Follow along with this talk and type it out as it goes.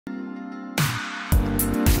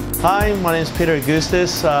Hi, my name is Peter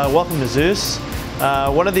Augustus. Welcome to Zeus.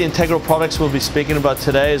 One of the integral products we'll be speaking about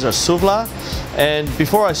today is our souvla. And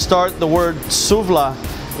before I start, the word souvla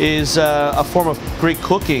is a form of Greek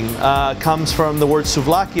cooking. Comes from the word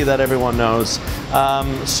souvlaki that everyone knows.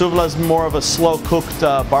 Souvla is more of a slow-cooked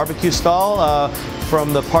barbecue style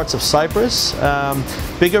from the parts of Cyprus.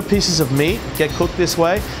 Bigger pieces of meat get cooked this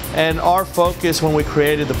way. And our focus when we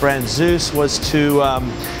created the brand Zeus was to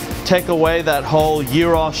take away that whole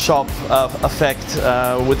gyros shop effect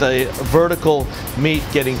with a vertical meat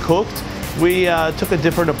getting cooked. We took a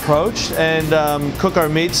different approach and cook our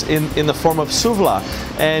meats in the form of souvla,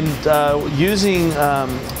 and using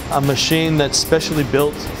a machine that's specially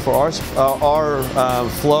built for our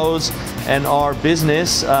flows and our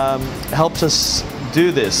business helps us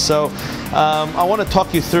do this. So I want to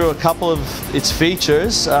talk you through a couple of its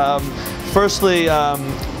features. Firstly,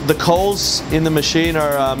 the coals in the machine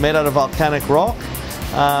are made out of volcanic rock.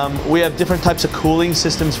 We have different types of cooling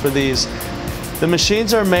systems for these. The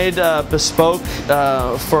machines are made bespoke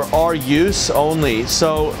for our use only.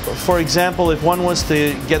 So, for example, if one was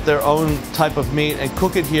to get their own type of meat and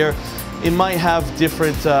cook it here, it might have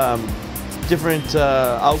different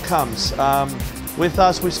outcomes. With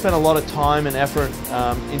us, we spend a lot of time and effort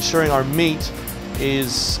ensuring our meat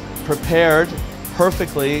is prepared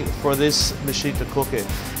perfectly for this machine to cook it.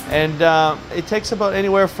 And it takes about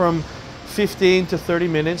anywhere from 15 to 30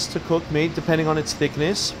 minutes to cook meat, depending on its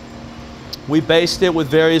thickness. We baste it with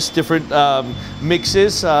various different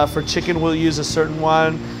mixes. For chicken, we'll use a certain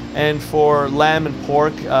one, and for lamb and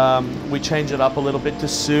pork, we change it up a little bit to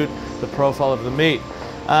suit the profile of the meat.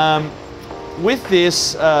 With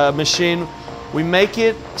this machine, we make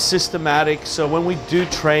it systematic, so when we do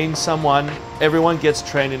train someone, everyone gets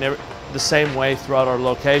trained in the same way throughout our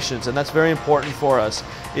locations, and that's very important for us,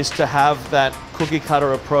 is to have that cookie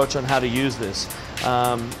cutter approach on how to use this.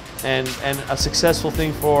 And a successful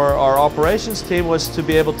thing for our operations team was to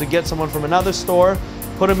be able to get someone from another store,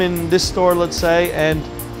 put them in this store, let's say, and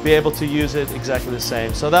be able to use it exactly the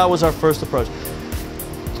same. So that was our first approach.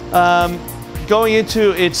 Going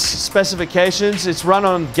into its specifications, it's run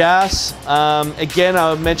on gas. Again,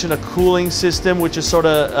 I mentioned a cooling system, which is sort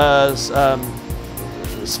of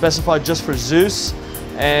specified just for Zeus,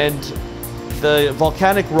 and the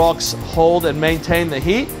volcanic rocks hold and maintain the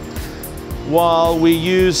heat, while we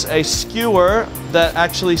use a skewer that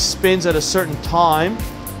actually spins at a certain time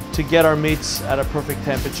to get our meats at a perfect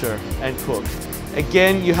temperature and cook.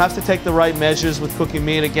 Again, you have to take the right measures with cooking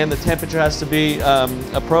meat. Again, the temperature has to be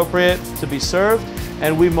appropriate to be served,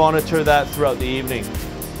 and we monitor that throughout the evening.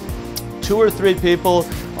 2 or 3 people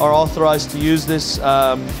are authorized to use this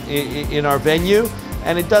in our venue,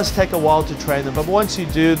 and it does take a while to train them. But once you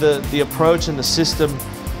do, the approach and the system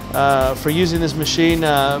for using this machine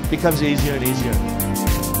becomes easier and easier.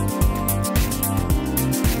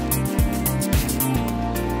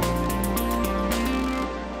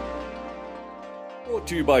 Brought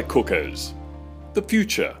to you by Cookers, the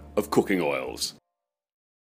future of cooking oils.